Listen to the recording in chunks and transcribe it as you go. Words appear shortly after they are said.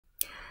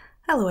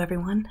Hello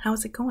everyone,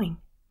 how's it going?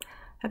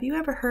 Have you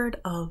ever heard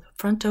of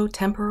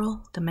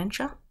frontotemporal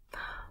dementia?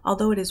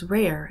 Although it is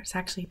rare, it's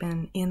actually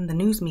been in the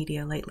news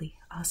media lately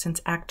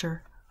since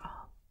actor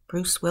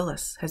Bruce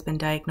Willis has been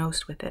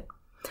diagnosed with it.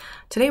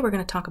 Today we're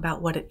going to talk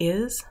about what it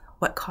is,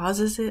 what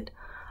causes it,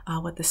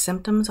 what the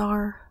symptoms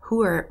are,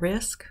 who are at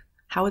risk,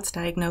 how it's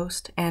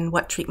diagnosed, and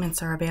what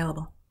treatments are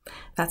available.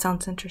 If that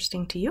sounds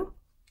interesting to you,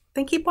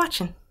 then keep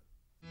watching.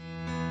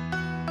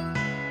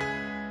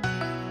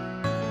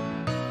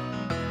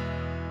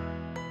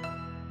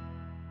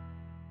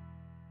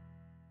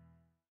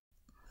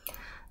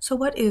 So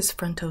what is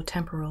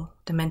frontotemporal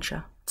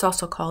dementia? It's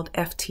also called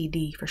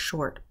FTD for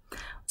short.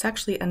 It's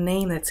actually a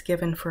name that's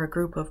given for a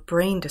group of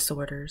brain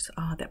disorders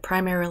that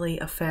primarily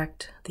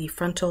affect the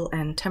frontal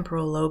and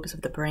temporal lobes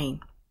of the brain.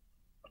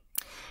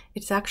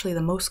 It's actually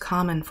the most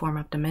common form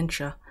of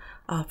dementia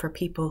for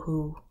people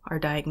who are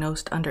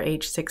diagnosed under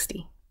age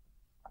 60.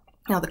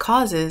 Now the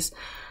cause is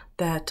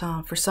that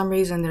for some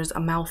reason there's a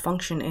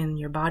malfunction in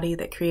your body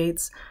that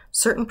creates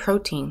certain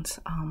proteins.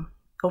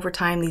 Over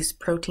time these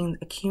proteins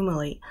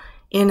accumulate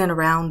in and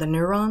around the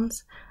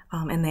neurons,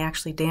 and they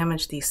actually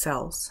damage these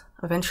cells.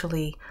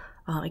 Eventually,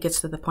 it gets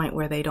to the point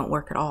where they don't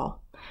work at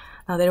all.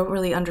 Now, they don't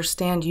really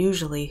understand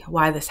usually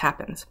why this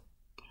happens.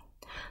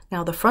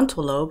 Now, the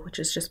frontal lobe, which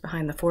is just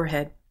behind the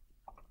forehead,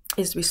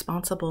 is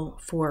responsible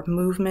for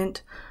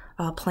movement,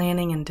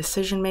 planning and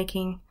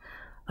decision-making,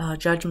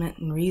 judgment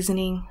and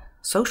reasoning,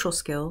 social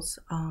skills,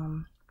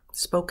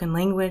 spoken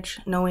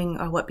language,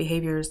 knowing what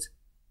behavior is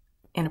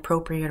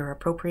inappropriate or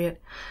appropriate,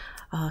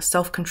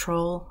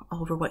 self-control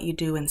over what you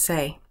do and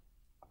say.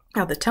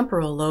 Now the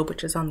temporal lobe,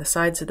 which is on the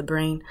sides of the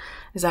brain,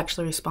 is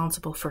actually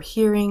responsible for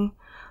hearing,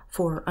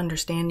 for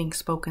understanding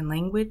spoken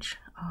language,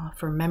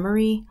 for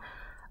memory,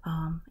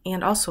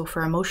 and also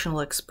for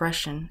emotional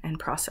expression and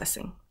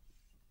processing.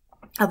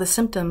 Now the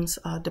symptoms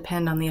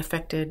depend on the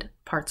affected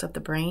parts of the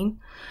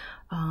brain.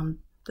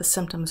 The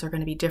symptoms are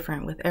going to be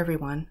different with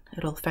everyone.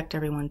 It'll affect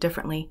everyone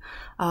differently.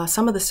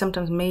 Some of the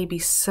symptoms may be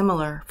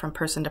similar from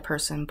person to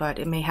person, but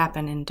it may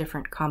happen in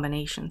different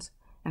combinations.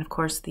 And of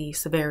course, the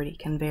severity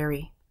can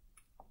vary.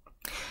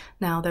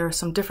 Now, there are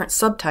some different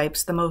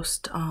subtypes. The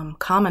most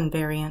common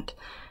variant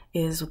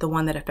is the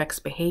one that affects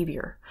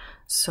behavior.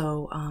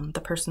 So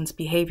the person's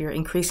behavior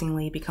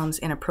increasingly becomes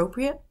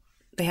inappropriate.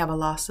 They have a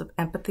loss of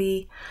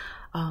empathy,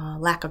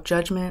 lack of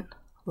judgment,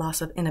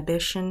 loss of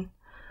inhibition.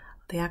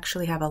 They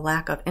actually have a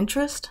lack of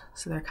interest,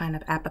 so they're kind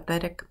of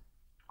apathetic.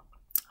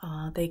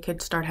 They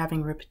could start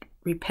having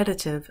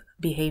repetitive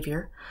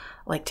behavior,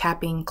 like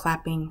tapping,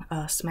 clapping,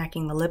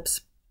 smacking the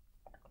lips.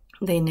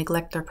 They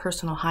neglect their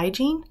personal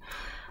hygiene.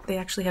 They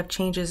actually have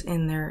changes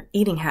in their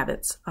eating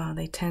habits.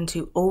 They tend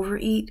to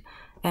overeat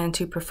and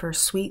to prefer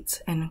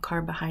sweets and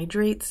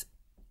carbohydrates.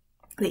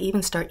 They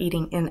even start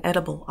eating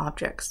inedible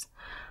objects.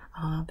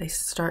 They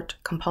start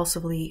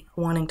compulsively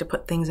wanting to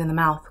put things in the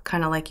mouth,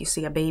 kind of like you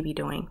see a baby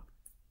doing.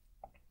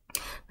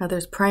 Now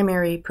there's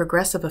primary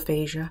progressive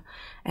aphasia,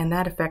 and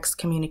that affects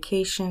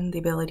communication, the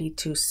ability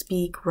to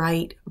speak,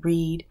 write,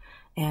 read,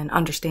 and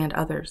understand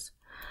others.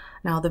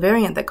 Now the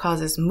variant that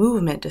causes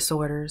movement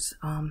disorders,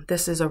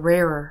 this is a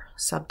rarer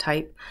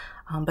subtype,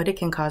 but it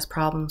can cause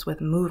problems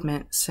with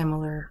movement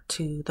similar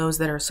to those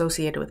that are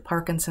associated with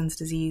Parkinson's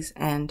disease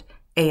and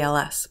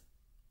ALS.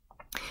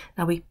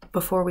 Now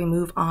before we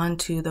move on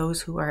to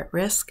those who are at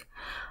risk,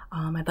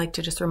 I'd like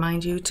to just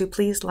remind you to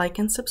please like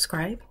and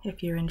subscribe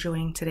if you're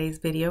enjoying today's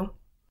video.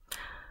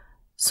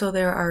 So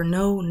there are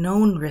no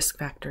known risk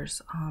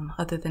factors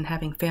other than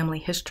having family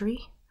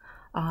history.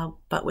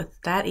 But with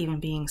that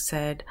even being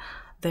said,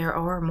 there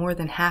are more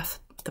than half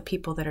the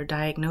people that are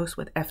diagnosed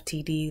with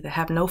FTD that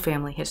have no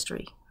family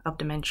history of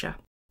dementia.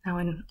 Now,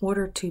 in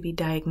order to be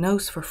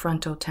diagnosed for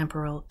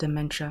frontotemporal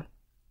dementia,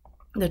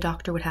 the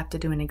doctor would have to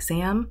do an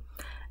exam,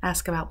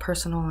 ask about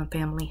personal and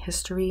family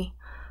history.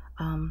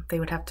 They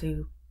would have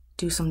to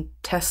do some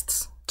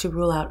tests to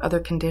rule out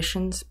other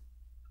conditions,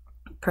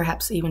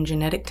 perhaps even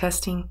genetic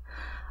testing,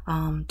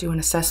 do an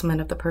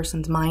assessment of the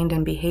person's mind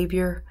and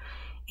behavior,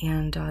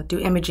 and do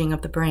imaging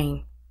of the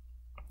brain.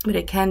 But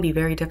it can be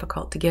very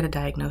difficult to get a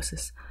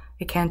diagnosis.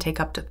 It can take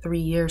up to 3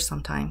 years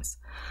sometimes.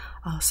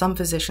 Some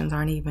physicians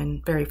aren't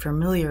even very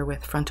familiar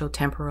with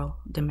frontotemporal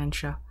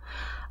dementia,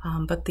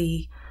 but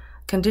the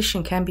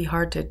condition can be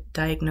hard to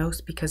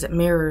diagnose because it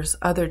mirrors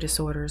other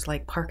disorders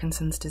like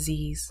Parkinson's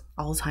disease,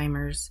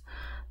 Alzheimer's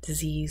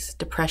disease,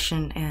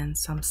 depression, and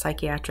some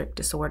psychiatric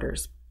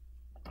disorders.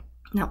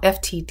 Now,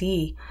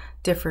 FTD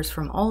differs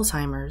from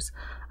Alzheimer's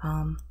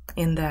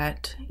in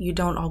that you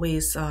don't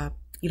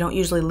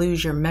usually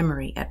lose your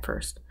memory at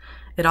first.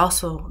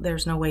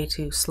 There's no way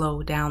to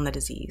slow down the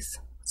disease.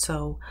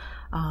 So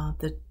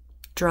the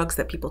drugs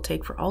that people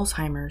take for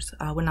Alzheimer's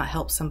would not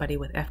help somebody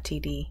with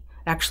FTD.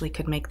 Actually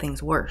could make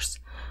things worse.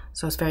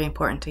 So it's very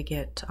important to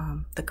get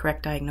the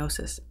correct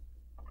diagnosis.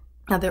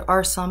 Now, there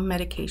are some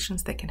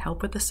medications that can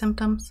help with the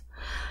symptoms.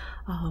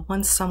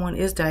 Once someone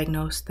is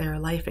diagnosed, their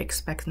life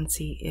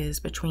expectancy is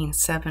between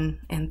 7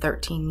 and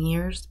 13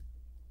 years.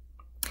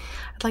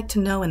 I'd like to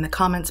know in the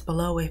comments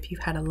below if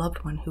you've had a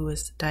loved one who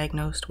was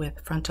diagnosed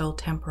with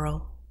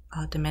frontotemporal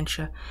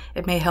dementia.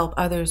 It may help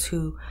others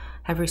who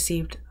have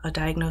received a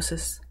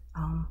diagnosis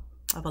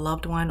of a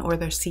loved one, or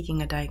they're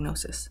seeking a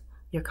diagnosis.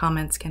 Your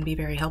comments can be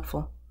very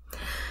helpful.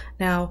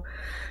 Now,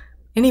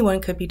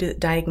 anyone could be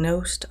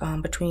diagnosed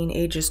between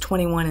ages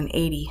 21 and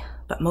 80,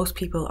 but most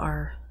people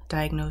are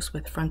diagnosed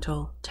with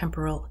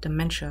frontotemporal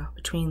dementia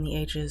between the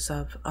ages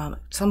of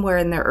somewhere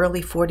in their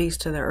early 40s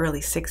to their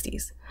early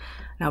 60s.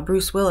 Now,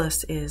 Bruce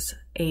Willis is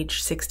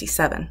age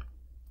 67.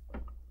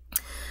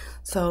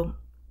 So,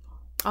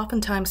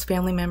 oftentimes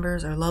family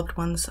members or loved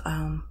ones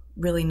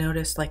really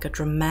notice like a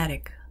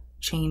dramatic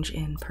change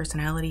in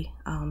personality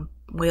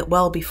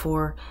well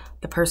before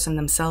the person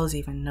themselves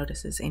even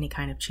notices any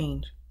kind of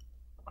change.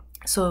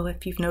 So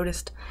if you've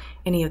noticed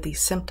any of these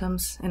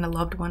symptoms in a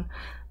loved one,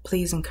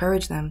 please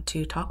encourage them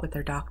to talk with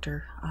their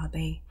doctor.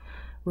 They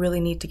really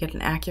need to get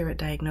an accurate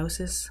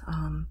diagnosis.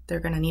 They're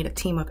going to need a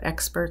team of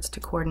experts to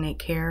coordinate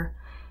care.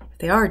 If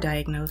they are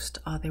diagnosed,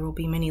 there will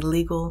be many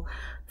legal,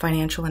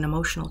 financial, and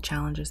emotional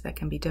challenges that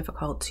can be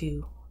difficult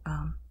to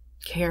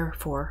care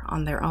for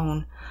on their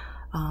own.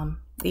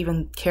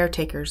 Even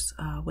caretakers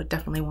would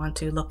definitely want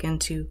to look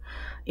into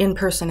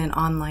in-person and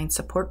online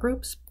support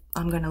groups.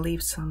 I'm going to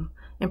leave some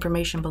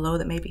information below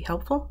that may be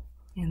helpful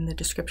in the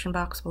description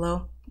box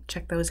below.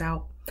 Check those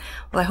out.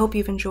 Well, I hope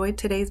you've enjoyed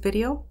today's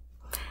video,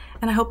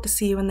 and I hope to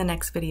see you in the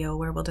next video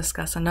where we'll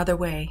discuss another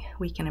way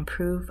we can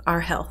improve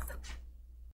our health.